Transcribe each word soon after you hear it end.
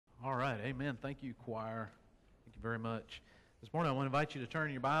All right, amen. Thank you, choir. Thank you very much. This morning I want to invite you to turn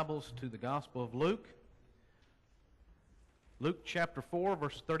your Bibles to the Gospel of Luke. Luke chapter 4,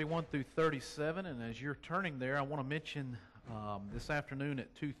 verses 31 through 37. And as you're turning there, I want to mention this afternoon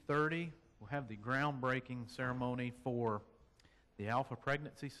at 2:30, we'll have the groundbreaking ceremony for the Alpha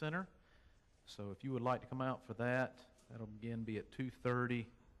Pregnancy Center. So if you would like to come out for that, that'll again be at 2:30.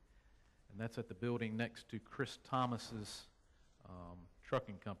 And that's at the building next to Chris Thomas's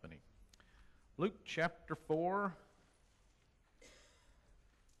trucking company. Luke chapter 4,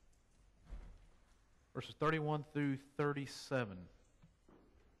 verses 31 through 37.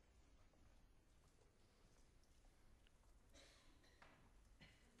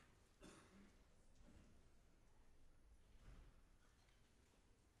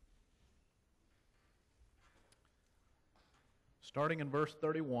 Starting in verse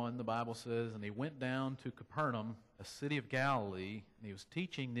 31, the Bible says, "And he went down to Capernaum, a city of Galilee, and he was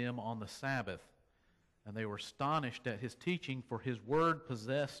teaching them on the Sabbath. And they were astonished at his teaching, for his word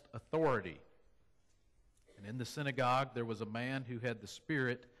possessed authority. And in the synagogue there was a man who had the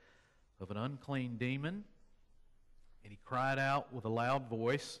spirit of an unclean demon, and he cried out with a loud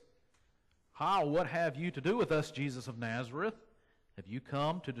voice, 'How, what have you to do with us, Jesus of Nazareth? Have you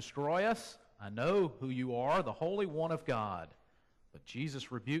come to destroy us? I know who you are, the Holy One of God.' But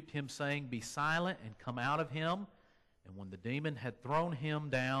Jesus rebuked him, saying, 'Be silent and come out of him.' And when the demon had thrown him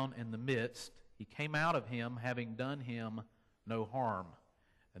down in the midst, he came out of him, having done him no harm.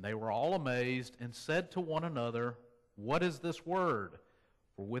 And they were all amazed and said to one another, 'What is this word?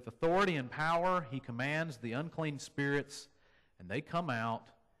 For with authority and power he commands the unclean spirits, and they come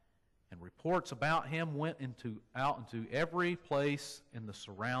out.' And reports about him went out into every place in the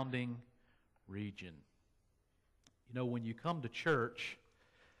surrounding region." You know, when you come to church,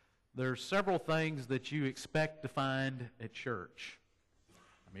 there's several things that you expect to find at church.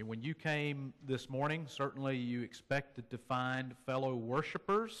 I mean, when you came this morning, certainly you expected to find fellow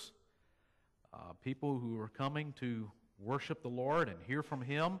worshipers, people who are coming to worship the Lord and hear from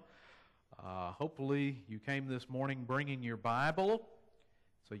Him. Hopefully you came this morning bringing your Bible.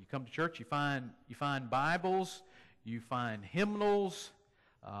 So you come to church, you find Bibles, you find hymnals,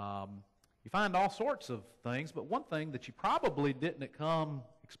 you find all sorts of things, but one thing that you probably didn't come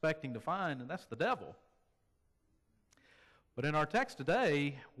expecting to find, and that's the devil. But in our text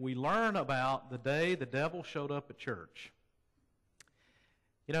today, we learn about the day the devil showed up at church.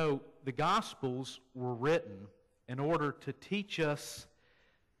 You know, the Gospels were written in order to teach us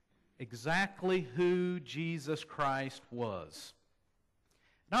exactly who Jesus Christ was.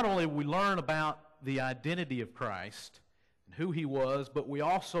 Not only we learn about the identity of Christ, who he was, but we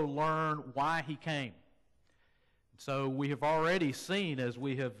also learn why he came. So we have already seen, as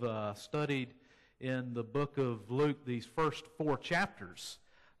we have studied in the book of Luke, these first 4 chapters,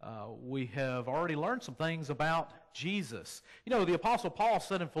 we have already learned some things about Jesus. You know, the Apostle Paul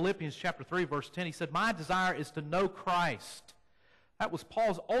said in Philippians chapter 3, verse 10, he said, "My desire is to know Christ." That was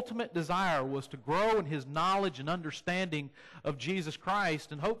Paul's ultimate desire, was to grow in his knowledge and understanding of Jesus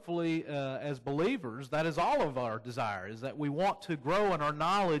Christ. And hopefully, as believers, that is all of our desire, is that we want to grow in our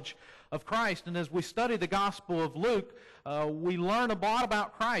knowledge of Christ. And as we study the Gospel of Luke, we learn a lot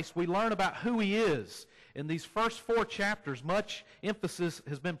about Christ. We learn about who he is. In these first 4 chapters, much emphasis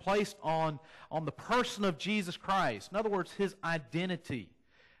has been placed on the person of Jesus Christ. In other words, his identity.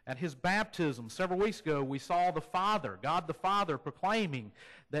 At his baptism, several weeks ago, we saw the Father, God the Father, proclaiming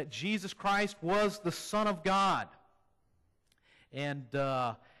that Jesus Christ was the Son of God. And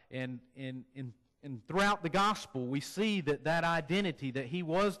throughout the Gospel, we see that identity, that he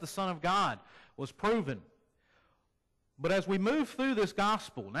was the Son of God, was proven. But as we move through this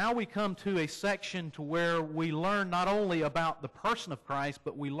Gospel, now we come to a section to where we learn not only about the person of Christ,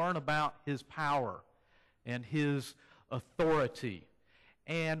 but we learn about his power and his authority.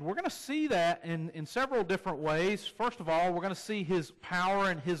 And we're going to see that in several different ways. First of all, we're going to see his power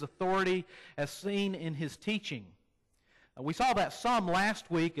and his authority as seen in his teaching. We saw that some last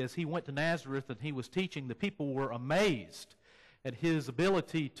week as he went to Nazareth and he was teaching. The people were amazed at his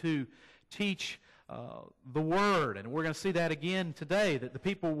ability to teach the Word. And we're going to see that again today, that the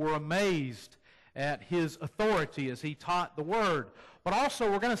people were amazed at his authority as he taught the Word. But also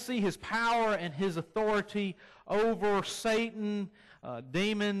we're going to see his power and his authority over Satan,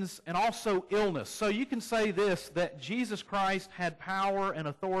 demons, and also illness. So you can say this, that Jesus Christ had power and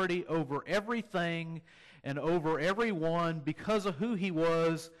authority over everything and over everyone because of who he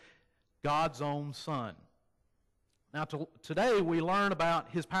was, God's own Son. Now today we learn about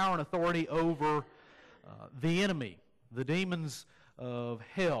his power and authority over the enemy, the demons of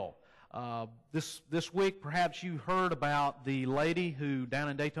hell. This week, perhaps you heard about the lady who, down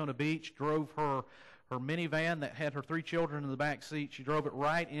in Daytona Beach, drove her minivan that had her 3 children in the back seat. She drove it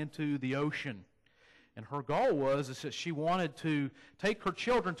right into the ocean. And her goal is that she wanted to take her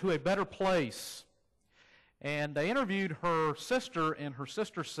children to a better place. And they interviewed her sister, and her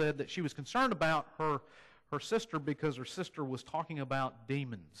sister said that she was concerned about her sister because her sister was talking about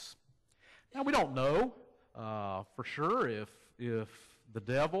demons. Now, we don't know for sure if the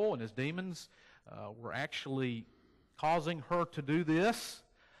devil and his demons were actually causing her to do this.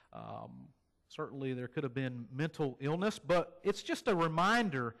 Certainly there could have been mental illness, but it's just a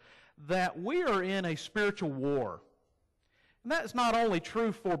reminder that we are in a spiritual war. And that is not only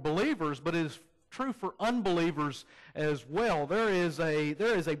true for believers, but it is true for unbelievers as well. There is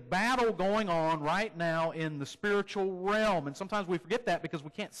a battle going on right now in the spiritual realm, and sometimes we forget that because we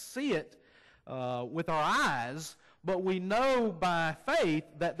can't see it with our eyes, but we know by faith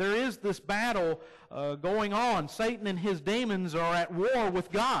that there is this battle going on. Satan and his demons are at war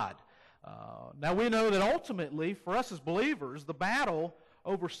with God. Now we know that ultimately, for us as believers, the battle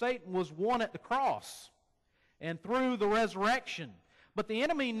over Satan was won at the cross and through the resurrection. But the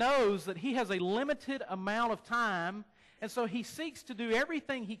enemy knows that he has a limited amount of time, and so he seeks to do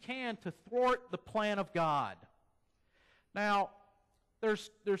everything he can to thwart the plan of God. Now,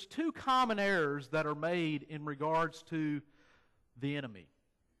 there's 2 common errors that are made in regards to the enemy.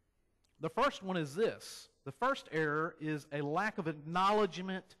 The first one is this. The first error is a lack of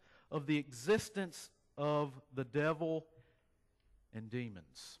acknowledgement of the existence of the devil and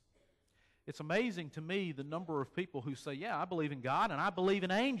demons. It's amazing to me the number of people who say, yeah, I believe in God and I believe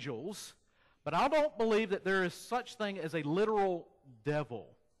in angels, but I don't believe that there is such thing as a literal devil.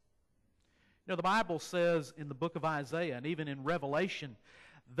 You know, the Bible says in the book of Isaiah and even in Revelation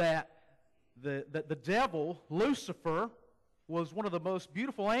that the devil, Lucifer, was one of the most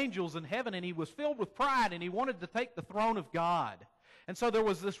beautiful angels in heaven, and he was filled with pride and he wanted to take the throne of God. And so there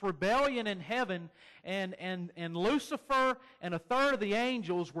was this rebellion in heaven, and Lucifer and a third of the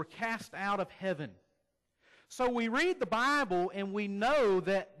angels were cast out of heaven. So we read the Bible and we know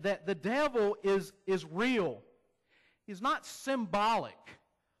that the devil is real. He's not symbolic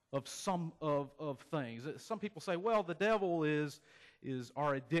of some of things. Some people say, well, the devil is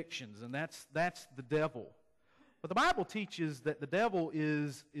our addictions, and that's the devil. But the Bible teaches that the devil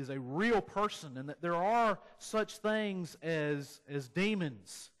is a real person and that there are such things as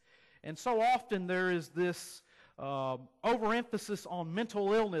demons. And so often there is this overemphasis on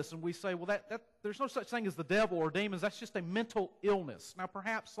mental illness, and we say, well, that there's no such thing as the devil or demons. That's just a mental illness. Now,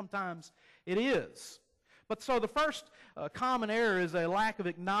 perhaps sometimes it is. But so the first common error is a lack of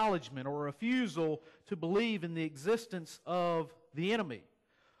acknowledgement or refusal to believe in the existence of the enemy.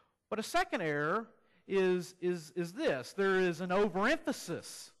 But a second error is this. There is an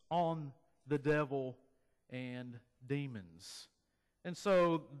overemphasis on the devil and demons. And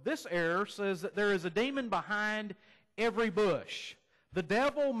so this error says that there is a demon behind every bush. The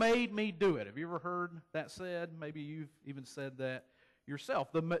devil made me do it. Have you ever heard that said? Maybe you've even said that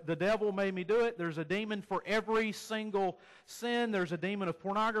yourself. The devil made me do it. There's a demon for every single sin. There's a demon of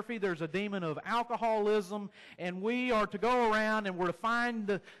pornography. There's a demon of alcoholism. And we are to go around and we're to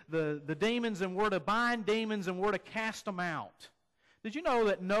find the demons, and we're to bind demons, and we're to cast them out. Did you know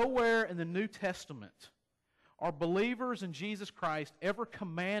that nowhere in the New Testament are believers in Jesus Christ ever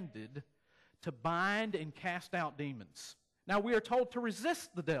commanded to bind and cast out demons? Now, we are told to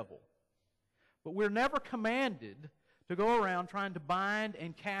resist the devil, but we're never commanded to go around trying to bind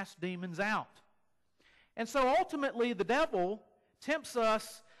and cast demons out. And so ultimately the devil tempts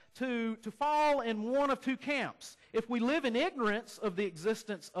us to fall in one of 2 camps. If we live in ignorance of the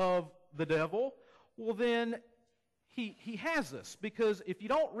existence of the devil, well then he has us. Because if you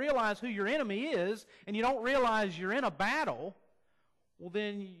don't realize who your enemy is and you don't realize you're in a battle, well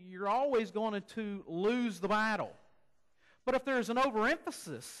then you're always going to lose the battle. But if there's an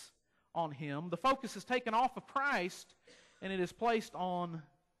overemphasis on him, the focus is taken off of Christ and it is placed on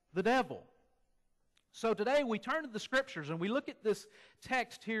the devil. So today we turn to the Scriptures and we look at this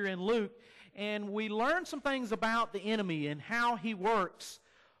text here in Luke, and we learn some things about the enemy and how he works.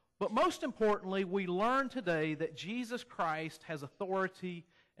 But most importantly, we learn today that Jesus Christ has authority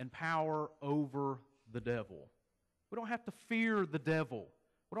and power over the devil. We don't have to fear the devil.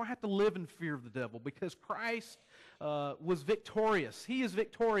 We don't have to live in fear of the devil because Christ was victorious. He is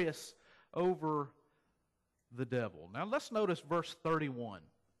victorious over the devil. Now let's notice verse 31. It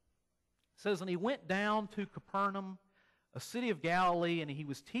says, and he went down to Capernaum, a city of Galilee, and he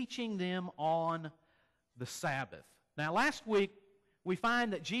was teaching them on the Sabbath. Now last week we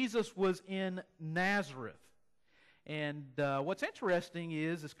find that Jesus was in Nazareth. And what's interesting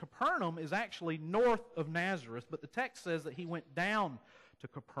is Capernaum is actually north of Nazareth, but the text says that he went down to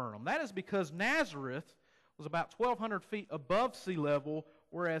Capernaum. That is because Nazareth was about 1,200 feet above sea level,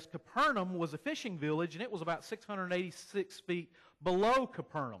 whereas Capernaum was a fishing village, and it was about 686 feet below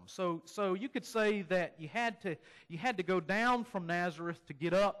Capernaum. So you could say that you had to go down from Nazareth to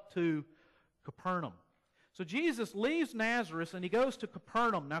get up to Capernaum. So Jesus leaves Nazareth and he goes to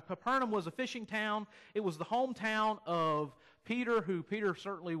Capernaum. Now Capernaum was a fishing town. It was the hometown of Peter, who Peter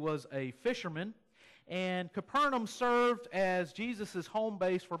certainly was a fisherman. And Capernaum served as Jesus' home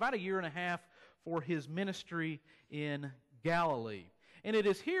base for about a year and a half for his ministry in Galilee. And it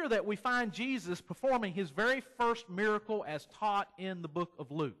is here that we find Jesus performing his very first miracle as taught in the book of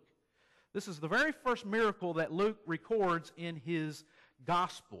Luke. This is the very first miracle that Luke records in his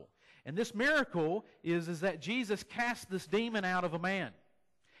gospel. And this miracle is that Jesus cast this demon out of a man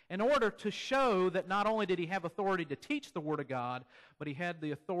in order to show that not only did he have authority to teach the Word of God, but he had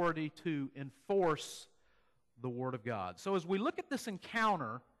the authority to enforce the Word of God. So as we look at this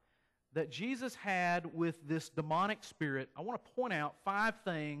encounter that Jesus had with this demonic spirit, I want to point out 5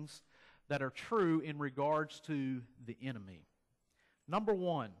 things that are true in regards to the enemy. Number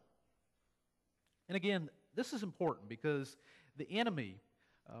 1, and again, this is important because the enemy,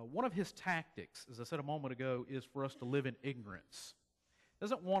 one of his tactics, as I said a moment ago, is for us to live in ignorance. He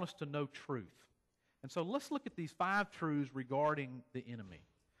doesn't want us to know truth. And so let's look at these 5 truths regarding the enemy.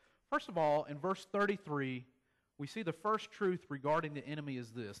 First of all, in verse 33, we see the first truth regarding the enemy is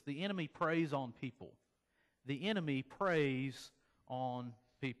this: the enemy preys on people. The enemy preys on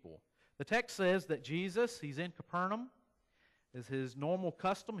people. The text says that Jesus, he's in Capernaum. As his normal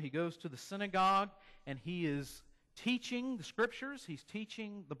custom, he goes to the synagogue and he is teaching the Scriptures. He's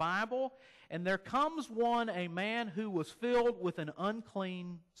teaching the Bible. And there comes a man who was filled with an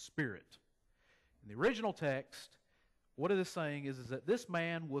unclean spirit. In the original text, what it is saying is that this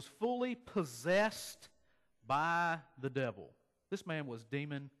man was fully possessed by the devil. This man was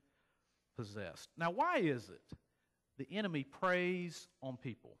demon-possessed. Now, why is it the enemy preys on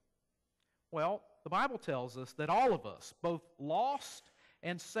people? Well, the Bible tells us that all of us, both lost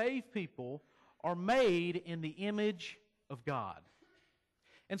and saved people, are made in the image of God.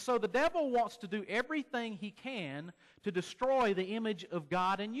 And so the devil wants to do everything he can to destroy the image of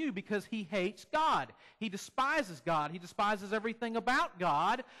God in you because he hates God. He despises God. He despises everything about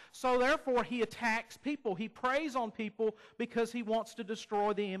God. So therefore he attacks people. He preys on people because he wants to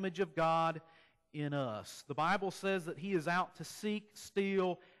destroy the image of God in us. The Bible says that he is out to seek,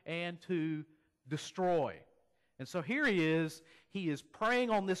 steal, and to destroy. And so here he is preying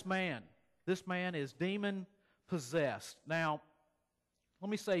on this man. This man is demon-possessed. Now, let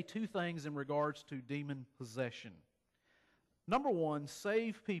me say 2 things in regards to demon possession. Number 1,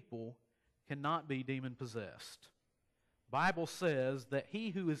 saved people cannot be demon-possessed. The Bible says that he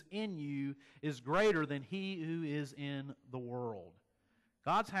who is in you is greater than he who is in the world.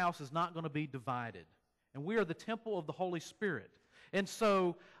 God's house is not going to be divided. And we are the temple of the Holy Spirit. And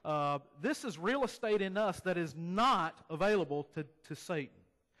so this is real estate in us that is not available to Satan.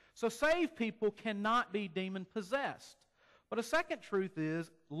 So saved people cannot be demon-possessed. But a second truth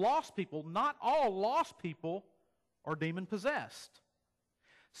is, lost people, not all lost people are demon-possessed.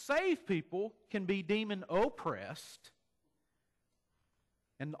 Saved people can be demon-oppressed,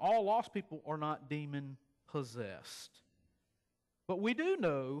 and all lost people are not demon-possessed. But we do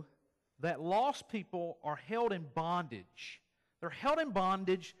know that lost people are held in bondage. They're held in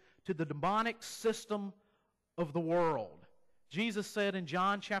bondage to the demonic system of the world. Jesus said in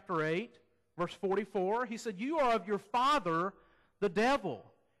John chapter 8, verse 44, he said, "You are of your father, the devil,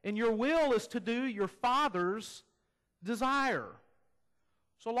 and your will is to do your father's desire."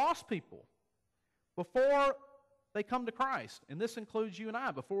 So lost people, before they come to Christ, and this includes you and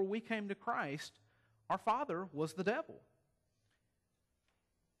I, before we came to Christ, our father was the devil.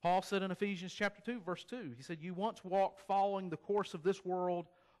 Paul said in Ephesians chapter 2, verse 2, he said, "You once walked following the course of this world,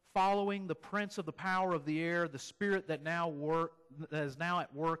 following the prince of the power of the air, the spirit that is now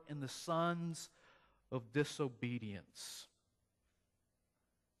at work in the sons of disobedience."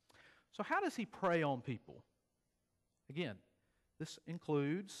 So how does he prey on people? Again, this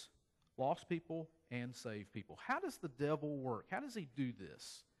includes lost people and saved people. How does the devil work? How does he do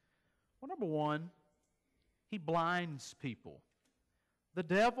this? Well, number 1, he blinds people. The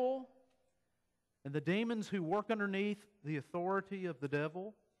devil and the demons who work underneath the authority of the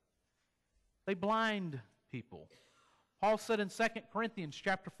devil, they blind people. Paul said in 2 Corinthians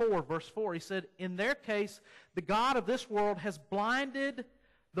chapter 4, verse 4, he said, "In their case, the God of this world has blinded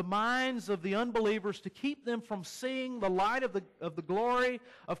the minds of the unbelievers to keep them from seeing the light of the glory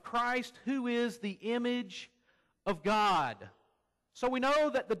of Christ, who is the image of God. So we know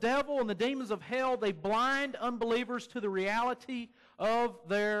that the devil and the demons of hell, they blind unbelievers to the reality of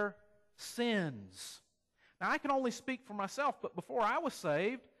their sins. Now, I can only speak for myself, but before I was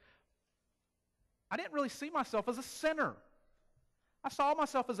saved, I didn't really see myself as a sinner. I saw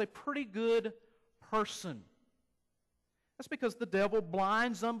myself as a pretty good person. That's because the devil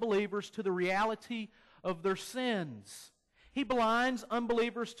blinds unbelievers to the reality of their sins. He blinds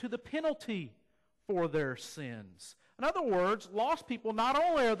unbelievers to the penalty for their sins. In other words, lost people, not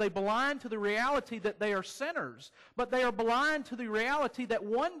only are they blind to the reality that they are sinners, but they are blind to the reality that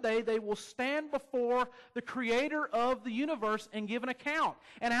one day they will stand before the Creator of the universe and give an account.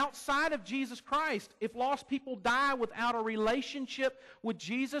 And outside of Jesus Christ, if lost people die without a relationship with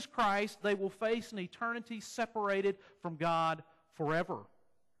Jesus Christ, they will face an eternity separated from God forever.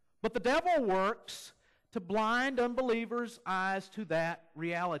 But the devil works to blind unbelievers' eyes to that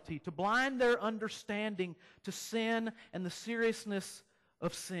reality, to blind their understanding to sin and the seriousness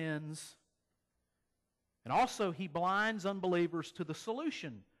of sins. And also, he blinds unbelievers to the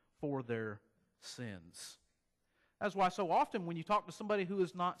solution for their sins. That's why so often when you talk to somebody who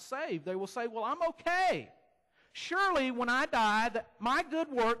is not saved, they will say, well, I'm okay. Surely when I die, that my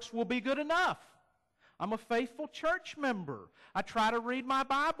good works will be good enough. I'm a faithful church member. I try to read my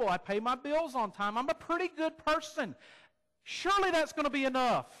Bible. I pay my bills on time. I'm a pretty good person. Surely that's going to be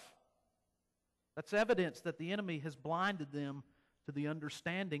enough. That's evidence that the enemy has blinded them to the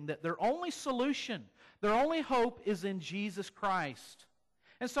understanding that their only solution, their only hope is in Jesus Christ.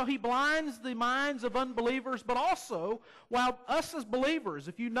 And so he blinds the minds of unbelievers, but also, while us as believers,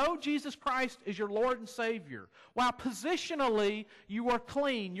 if you know Jesus Christ as your Lord and Savior, while positionally you are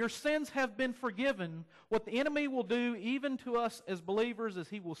clean, your sins have been forgiven, what the enemy will do even to us as believers is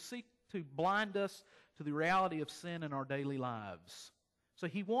he will seek to blind us to the reality of sin in our daily lives. So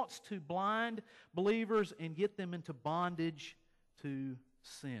he wants to blind believers and get them into bondage to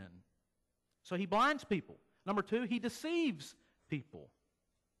sin. So he blinds people. Number two, he deceives people.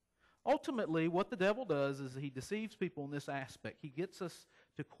 Ultimately, what the devil does is he deceives people in this aspect. He gets us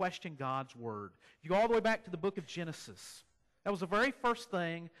to question God's Word. If you go all the way back to the book of Genesis, that was the very first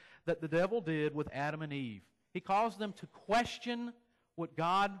thing that the devil did with Adam and Eve. He caused them to question what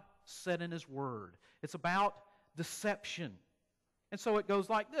God said in His Word. It's about deception. And so it goes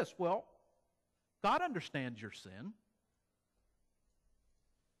like this. Well, God understands your sin.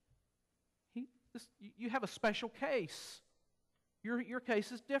 You have a special case. Your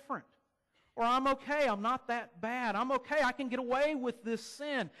case is different. Or I'm okay, I'm not that bad. I'm okay, I can get away with this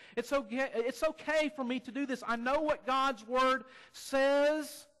sin. It's okay for me to do this. I know what God's Word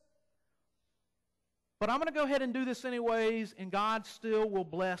says, but I'm going to go ahead and do this anyways, and God still will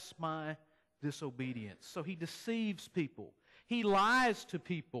bless my disobedience. So he deceives people. He lies to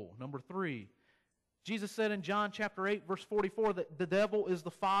people. Number three, Jesus said in John chapter 8, verse 44, that the devil is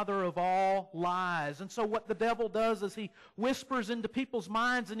the father of all lies. And so what the devil does is he whispers into people's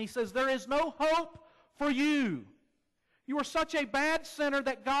minds and he says, there is no hope for you. You are such a bad sinner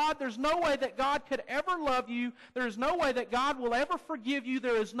that there's no way that God could ever love you. There is no way that God will ever forgive you.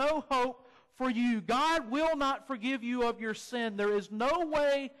 There is no hope for you. God will not forgive you of your sin. There is no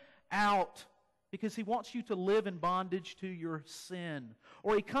way out, because he wants you to live in bondage to your sin.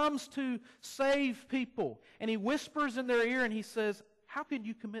 Or he comes to save people, and he whispers in their ear and he says, how can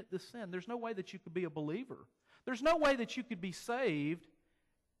you commit this sin? There's no way that you could be a believer. There's no way that you could be saved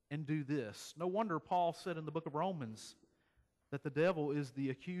and do this. No wonder Paul said in the book of Romans that the devil is the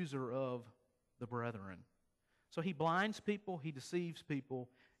accuser of the brethren. So he blinds people, he deceives people,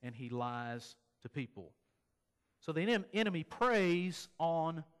 and he lies to people. So the enemy preys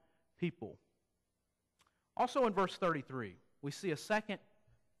on people. Also in verse 33, we see a second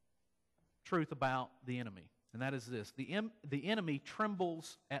truth about the enemy, and that is this. The enemy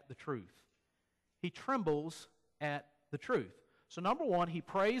trembles at the truth. He trembles at the truth. So number one, he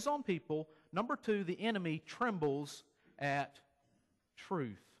preys on people. Number two, the enemy trembles at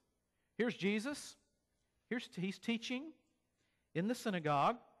truth. Here's Jesus. He's teaching in the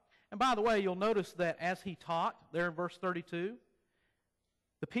synagogue. And by the way, you'll notice that as he taught, there in verse 32,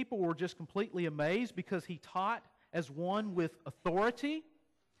 the people were just completely amazed because he taught as one with authority.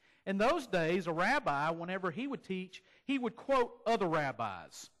 In those days, a rabbi, whenever he would teach, he would quote other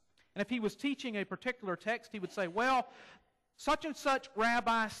rabbis. And if he was teaching a particular text, he would say, well, such and such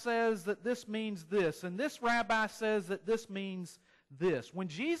rabbi says that this means this, and this rabbi says that this means this. When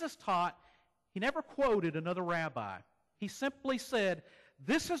Jesus taught, he never quoted another rabbi. He simply said,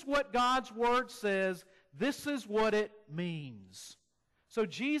 this is what God's Word says, this is what it means. So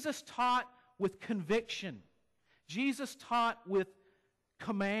Jesus taught with conviction. Jesus taught with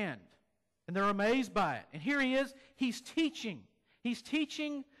command. And they're amazed by it. And here he is, he's teaching. He's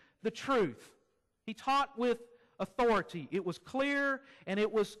teaching the truth. He taught with authority. It was clear and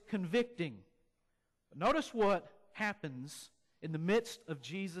it was convicting. But notice what happens in the midst of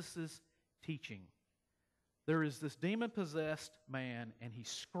Jesus' teaching. There is this demon-possessed man, and he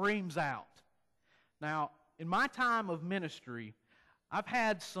screams out. Now, in my time of ministry, I've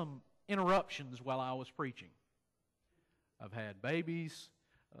had some interruptions while I was preaching. I've had babies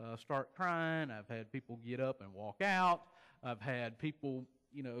start crying. I've had people get up and walk out. I've had people,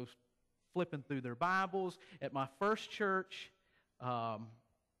 flipping through their Bibles. At my first church,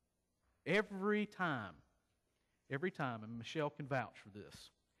 every time, and Michelle can vouch for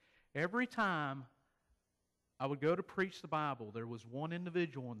this, every time I would go to preach the Bible, there was one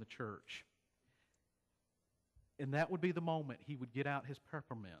individual in the church, and that would be the moment he would get out his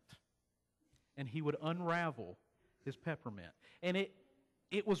peppermint, and he would unravel his peppermint. And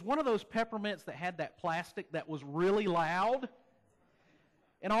it was one of those peppermints that had that plastic that was really loud,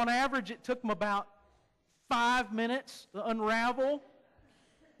 and on average it took him about 5 minutes to unravel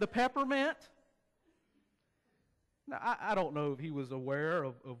the peppermint. Now, I don't know if he was aware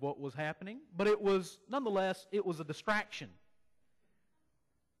of what was happening, but nonetheless, it was a distraction.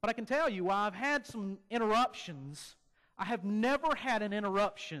 But I can tell you, while I've had some interruptions, I have never had an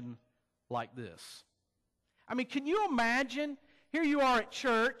interruption like this. I mean, can you imagine? Here you are at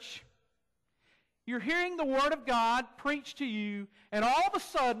church, you're hearing the Word of God preached to you, and all of a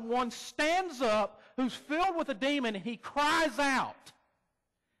sudden one stands up who's filled with a demon, and he cries out.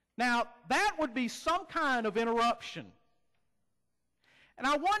 Now, that would be some kind of interruption. And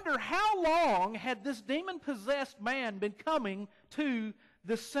I wonder how long had this demon-possessed man been coming to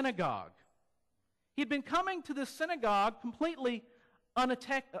this synagogue? He'd been coming to this synagogue completely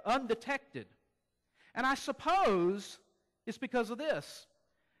undetected. And I suppose it's because of this.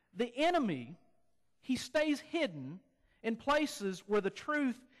 The enemy, he stays hidden in places where the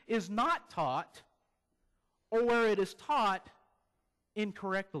truth is not taught or where it is taught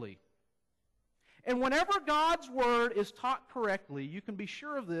incorrectly. And whenever God's Word is taught correctly, you can be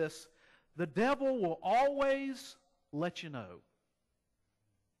sure of this, the devil will always let you know.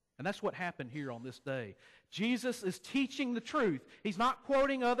 And that's what happened here on this day. Jesus is teaching the truth. He's not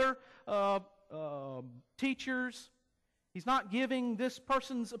quoting other teachers. He's not giving this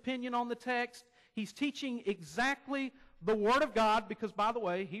person's opinion on the text. He's teaching exactly the Word of God because, by the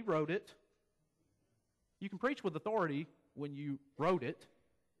way, he wrote it. You can preach with authority when you wrote it.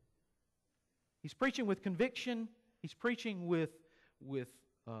 He's preaching with conviction. He's preaching with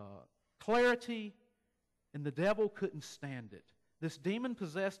clarity, and the devil couldn't stand it. This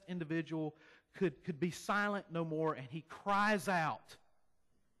demon-possessed individual could be silent no more, and he cries out.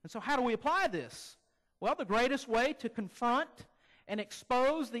 And so how do we apply this? Well, the greatest way to confront and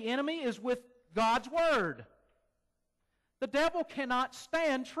expose the enemy is with God's Word. The devil cannot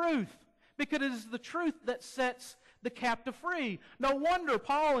stand truth because it is the truth that sets the captive free. No wonder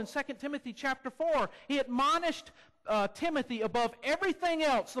Paul in 2 Timothy chapter 4, he admonished Timothy above everything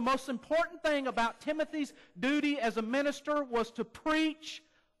else. The most important thing about Timothy's duty as a minister was to preach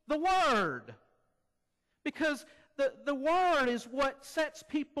the Word. Because the Word is what sets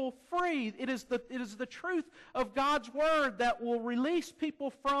people free. It is the truth of God's Word that will release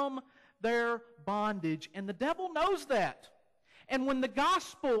people from their bondage. And the devil knows that. And when the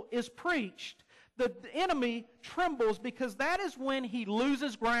gospel is preached, the enemy trembles because that is when he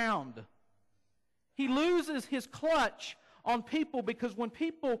loses ground. He loses his clutch on people because when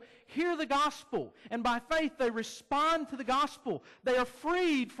people hear the gospel and by faith they respond to the gospel, they are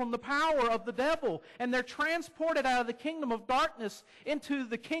freed from the power of the devil and they're transported out of the kingdom of darkness into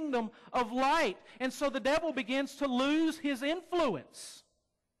the kingdom of light. And so the devil begins to lose his influence.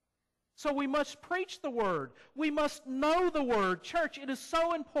 So we must preach the Word. We must know the Word. Church, it is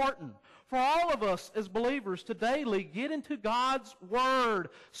so important for all of us as believers to daily get into God's Word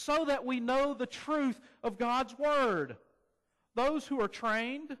so that we know the truth of God's Word. Those who are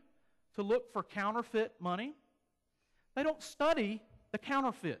trained to look for counterfeit money, they don't study the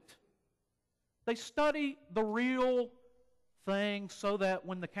counterfeit. They study the real thing so that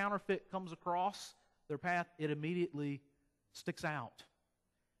when the counterfeit comes across their path, it immediately sticks out.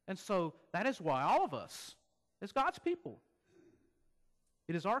 And so that is why all of us, as God's people,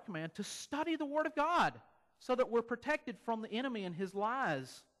 it is our command to study the Word of God so that we're protected from the enemy and his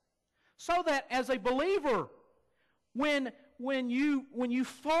lies. So that as a believer, when you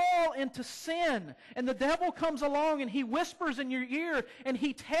fall into sin and the devil comes along and he whispers in your ear and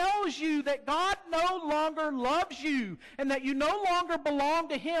he tells you that God no longer loves you and that you no longer belong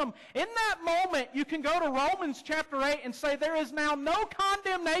to Him, in that moment you can go to Romans chapter 8 and say, there is now no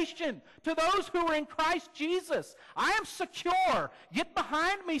condemnation to those who are in Christ Jesus. I am secure. Get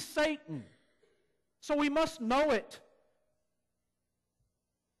behind me, Satan. So we must know it.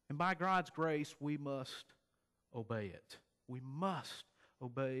 And by God's grace, we must obey it. We must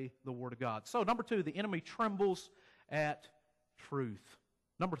obey the Word of God. So, number 2, the enemy trembles at truth.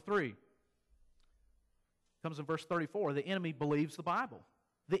 Number 3 comes in verse 34. The enemy believes the Bible.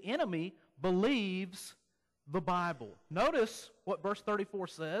 The enemy believes the Bible. Notice what verse 34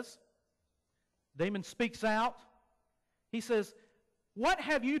 says. Damon speaks out. He says, "What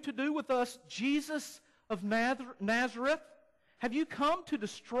have you to do with us, Jesus of Nazareth? Have you come to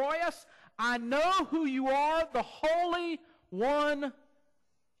destroy us? I know who you are, the Holy One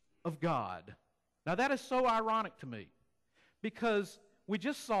of God." Now that is so ironic to me, because we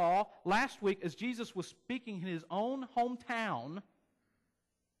just saw last week as Jesus was speaking in His own hometown,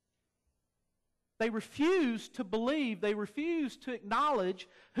 they refused to believe, they refused to acknowledge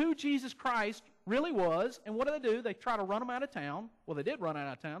who Jesus Christ really was. And what do? They try to run Him out of town. Well, they did run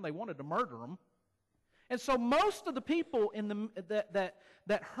out of town. They wanted to murder Him. And so most of the people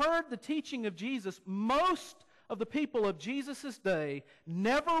that heard the teaching of Jesus, most of the people of Jesus' day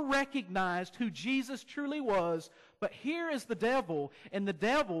never recognized who Jesus truly was. But here is the devil, and the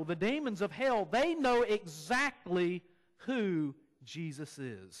demons of hell, they know exactly who Jesus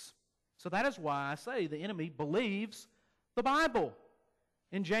is. So that is why I say the enemy believes the Bible.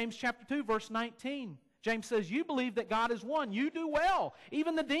 In James chapter 2, verse 19, James says, "You believe that God is one. You do well."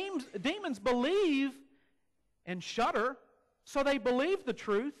 Even the demons believe and shudder. So they believe the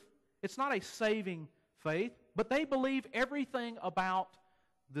truth. It's not a saving faith, but they believe everything about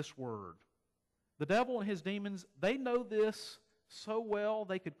this Word. The devil and his demons, they know this so well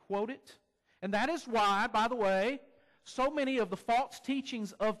they could quote it. And that is why, by the way, so many of the false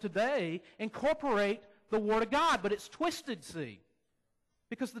teachings of today incorporate the Word of God, but it's twisted, see.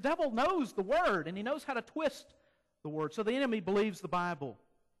 Because the devil knows the Word, and he knows how to twist the Word. So the enemy believes the Bible.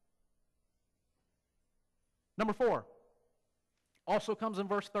 Number 4 also comes in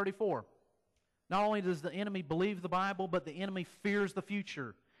verse 34. Not only does the enemy believe the Bible, but the enemy fears the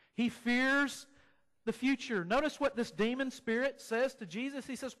future. He fears the future. Notice what this demon spirit says to Jesus.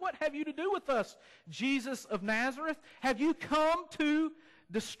 He says, "What have you to do with us, Jesus of Nazareth? Have you come to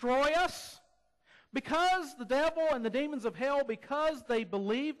destroy us?" Because the devil and the demons of hell, because they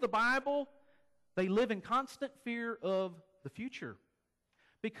believe the Bible, they live in constant fear of the future.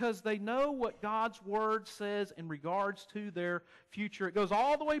 Because they know what God's Word says in regards to their future. It goes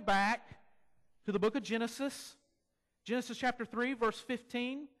all the way back to the book of Genesis. Genesis chapter 3, verse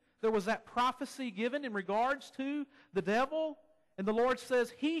 15. There was that prophecy given in regards to the devil. And the Lord says,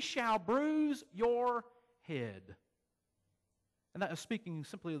 "He shall bruise your head." And that is speaking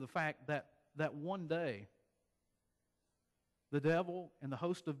simply of the fact that one day the devil and the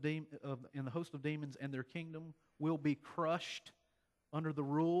host of demons and their kingdom will be crushed under the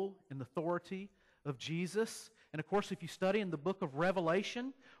rule and authority of Jesus. And of course, if you study in the book of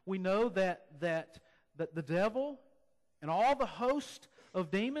Revelation, we know that the devil and all the host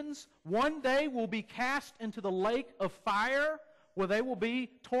of demons one day will be cast into the lake of fire, where they will be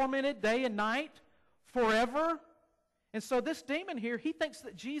tormented day and night forever. And so this demon here, he thinks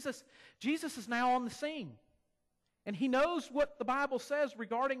that Jesus is now on the scene. And he knows what the Bible says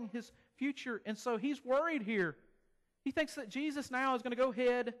regarding his future. And so he's worried here. He thinks that Jesus now is going to go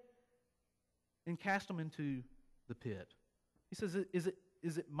ahead and cast him into the pit. He says, is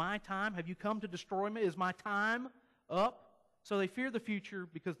it my time? Have you come to destroy me? Is my time up? So they fear the future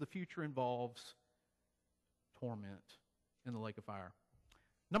because the future involves torment in the lake of fire.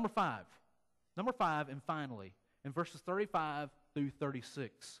 Number 5, and finally, in verses 35 through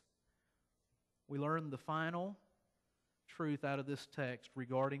 36, we learn the final truth out of this text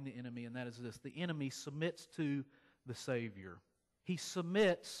regarding the enemy, and that is this: the enemy submits to the Savior. He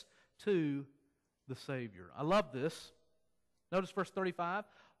submits to the Savior. I love this. Notice verse 35.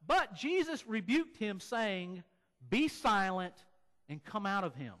 "But Jesus rebuked him, saying, 'Be silent and come out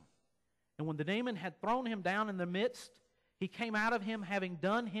of him.' And when the demon had thrown him down in the midst, he came out of him, having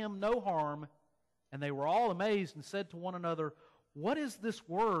done him no harm. And they were all amazed and said to one another, 'What is this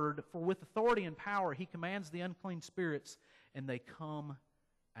word? For with authority and power he commands the unclean spirits, and they come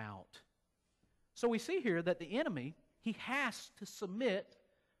out.'" So we see here that the enemy, he has to submit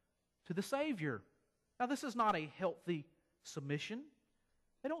to the Savior. Now this is not a healthy submission.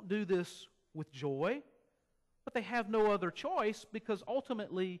 They don't do this with joy. But they have no other choice because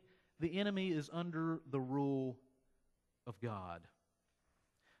ultimately the enemy is under the rule of God.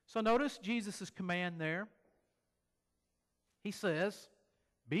 So notice Jesus' command there. He says,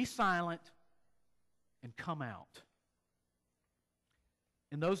 be silent and come out.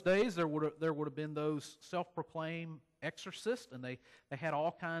 In those days, there would have been those self-proclaimed exorcists, and they had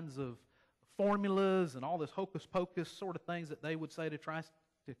all kinds of formulas and all this hocus-pocus sort of things that they would say to try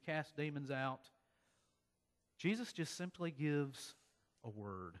to cast demons out. Jesus just simply gives a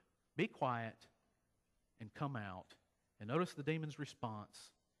word. Be quiet and come out. And notice the demon's response.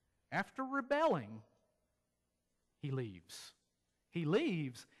 After rebelling, he leaves. He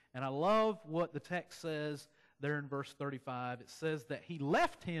leaves, and I love what the text says there in verse 35. It says that he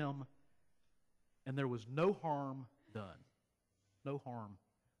left him, and there was no harm done. No harm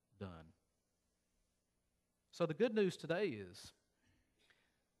done. So the good news today is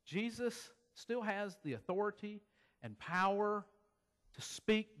Jesus still has the authority and power to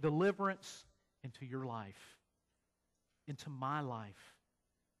speak deliverance into your life, into my life.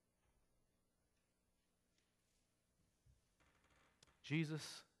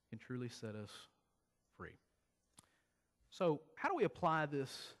 Jesus can truly set us free. So, how do we apply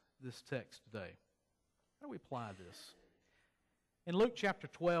this text today? How do we apply this? In Luke chapter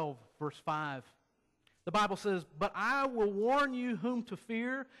 12, verse 5, the Bible says, "But I will warn you whom to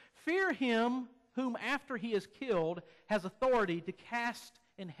fear. Fear him whom after he is killed has authority to cast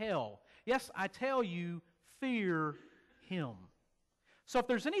in hell. Yes, I tell you, fear him." So if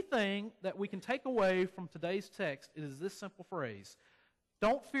there's anything that we can take away from today's text, it is this simple phrase: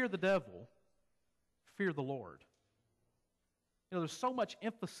 don't fear the devil, fear the Lord. You know, there's so much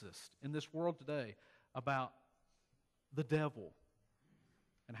emphasis in this world today about the devil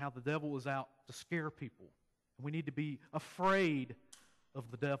and how the devil is out to scare people. And we need to be afraid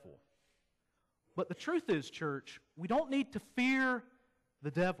of the devil. But the truth is, church, we don't need to fear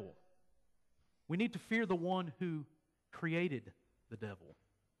the devil. We need to fear the one who created the devil.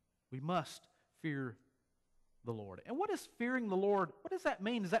 We must fear the Lord. And what is fearing the Lord? What does that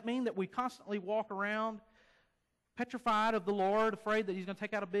mean? Does that mean that we constantly walk around petrified of the Lord, afraid that He's going to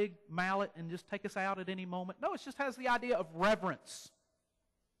take out a big mallet and just take us out at any moment? No, it just has the idea of reverence.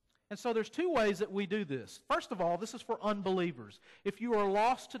 And so there's two ways that we do this. First of all, this is for unbelievers. If you are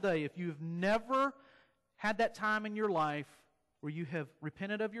lost today, if you've never had that time in your life where you have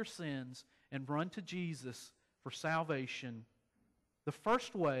repented of your sins and run to Jesus for salvation, the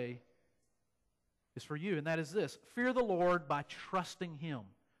first way is for you, and that is this: fear the Lord by trusting Him.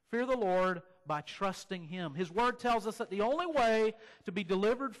 Fear the Lord by trusting Him. His Word tells us that the only way to be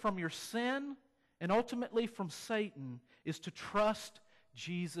delivered from your sin and ultimately from Satan is to trust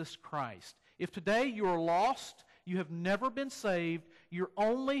Jesus Christ. If today you are lost, you have never been saved, your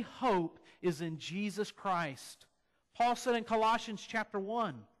only hope is in Jesus Christ. Paul said in Colossians chapter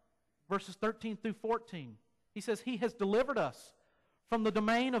 1, verses 13 through 14, he says, He has delivered us from the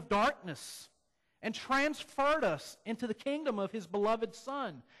domain of darkness and transferred us into the kingdom of His beloved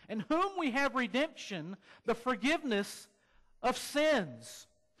Son, in whom we have redemption, the forgiveness of sins.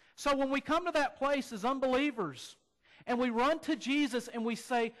 So when we come to that place as unbelievers, and we run to Jesus and we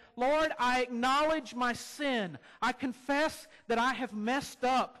say, Lord, I acknowledge my sin. I confess that I have messed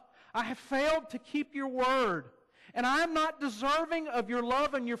up. I have failed to keep your word. And I am not deserving of your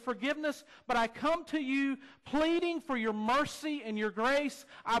love and your forgiveness, but I come to you pleading for your mercy and your grace.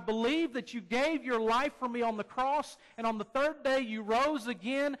 I believe that you gave your life for me on the cross, and on the third day you rose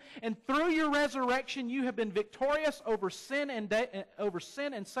again, and through your resurrection you have been victorious over sin and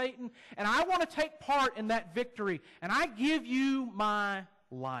Satan, and I want to take part in that victory, and I give you my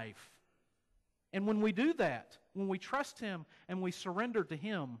life. And when we do that, when we trust Him and we surrender to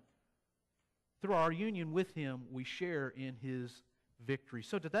Him, through our union with Him, we share in His victory.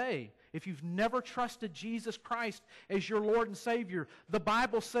 So today, if you've never trusted Jesus Christ as your Lord and Savior, the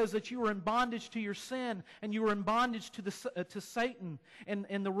Bible says that you are in bondage to your sin, and you are in bondage to Satan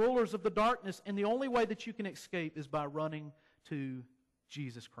and the rulers of the darkness, and the only way that you can escape is by running to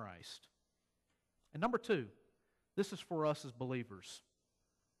Jesus Christ. And number two, this is for us as believers.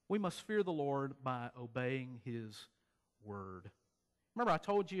 We must fear the Lord by obeying His word. Remember, I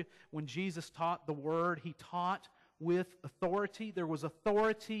told you when Jesus taught the Word, He taught with authority. There was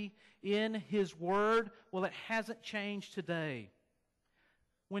authority in His Word. Well, it hasn't changed today.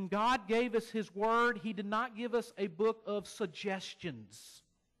 When God gave us His Word, He did not give us a book of suggestions.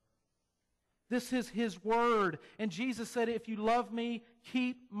 This is His Word. And Jesus said, if you love me,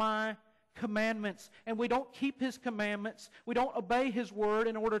 keep my commandments. And we don't keep His commandments. We don't obey His word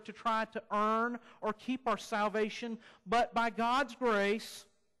in order to try to earn or keep our salvation. But by God's grace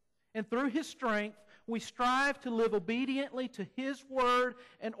and through His strength, We strive to live obediently to His Word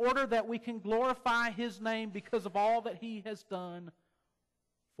in order that we can glorify His name because of all that He has done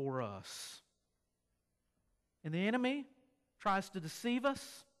for us. And the enemy tries to deceive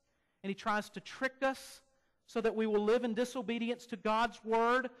us, and he tries to trick us so that we will live in disobedience to God's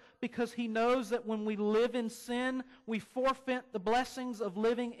Word, because he knows that when we live in sin, we forfeit the blessings of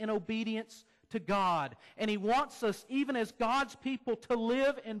living in obedience to God. And he wants us, even as God's people, to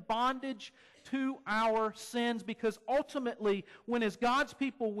live in bondage to our sins, because ultimately, when as God's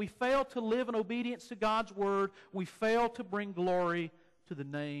people we fail to live in obedience to God's Word, we fail to bring glory to the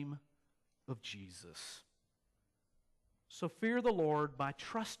name of Jesus. So fear the Lord by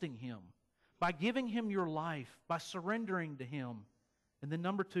trusting Him, by giving Him your life, by surrendering to Him. And then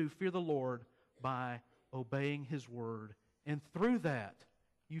number 2, fear the Lord by obeying His Word. And through that,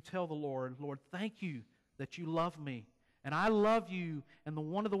 you tell the Lord, Lord, thank you that you love me. And I love you, and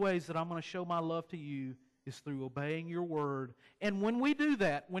one of the ways that I'm going to show my love to you is through obeying your Word. And when we do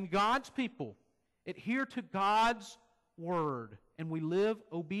that, when God's people adhere to God's Word, and we live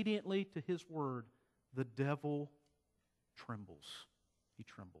obediently to His Word, the devil trembles. He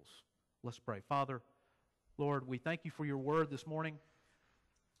trembles. Let's pray. Father, Lord, we thank you for your Word this morning.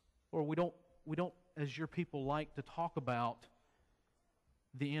 Lord, we don't, as your people, like to talk about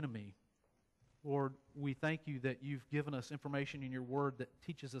the enemy. Lord, we thank you that you've given us information in your Word that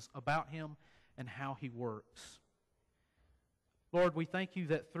teaches us about him and how he works. Lord, we thank you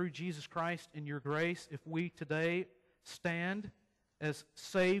that through Jesus Christ and your grace, if we today stand as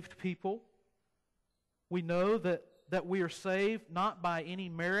saved people, we know that we are saved not by any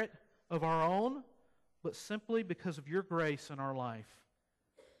merit of our own, but simply because of your grace in our life.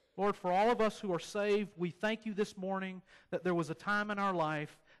 Lord, for all of us who are saved, we thank you this morning that there was a time in our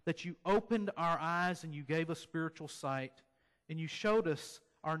life that you opened our eyes and you gave us spiritual sight, and you showed us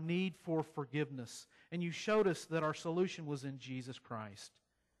our need for forgiveness, and you showed us that our solution was in Jesus Christ.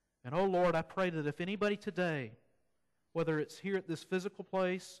 And oh Lord, I pray that if anybody today, whether it's here at this physical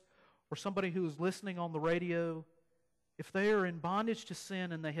place or somebody who is listening on the radio, if they are in bondage to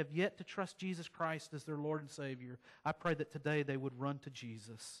sin and they have yet to trust Jesus Christ as their Lord and Savior, I pray that today they would run to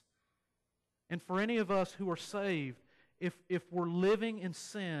Jesus. And for any of us who are saved, if we're living in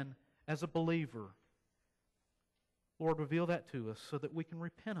sin as a believer, Lord, reveal that to us so that we can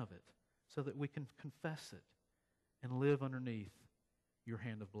repent of it, so that we can confess it and live underneath your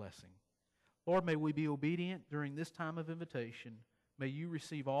hand of blessing. Lord, may we be obedient during this time of invitation. May you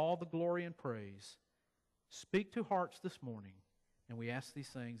receive all the glory and praise. Speak to hearts this morning, and we ask these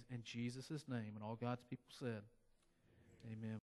things in Jesus' name. And all God's people said, amen.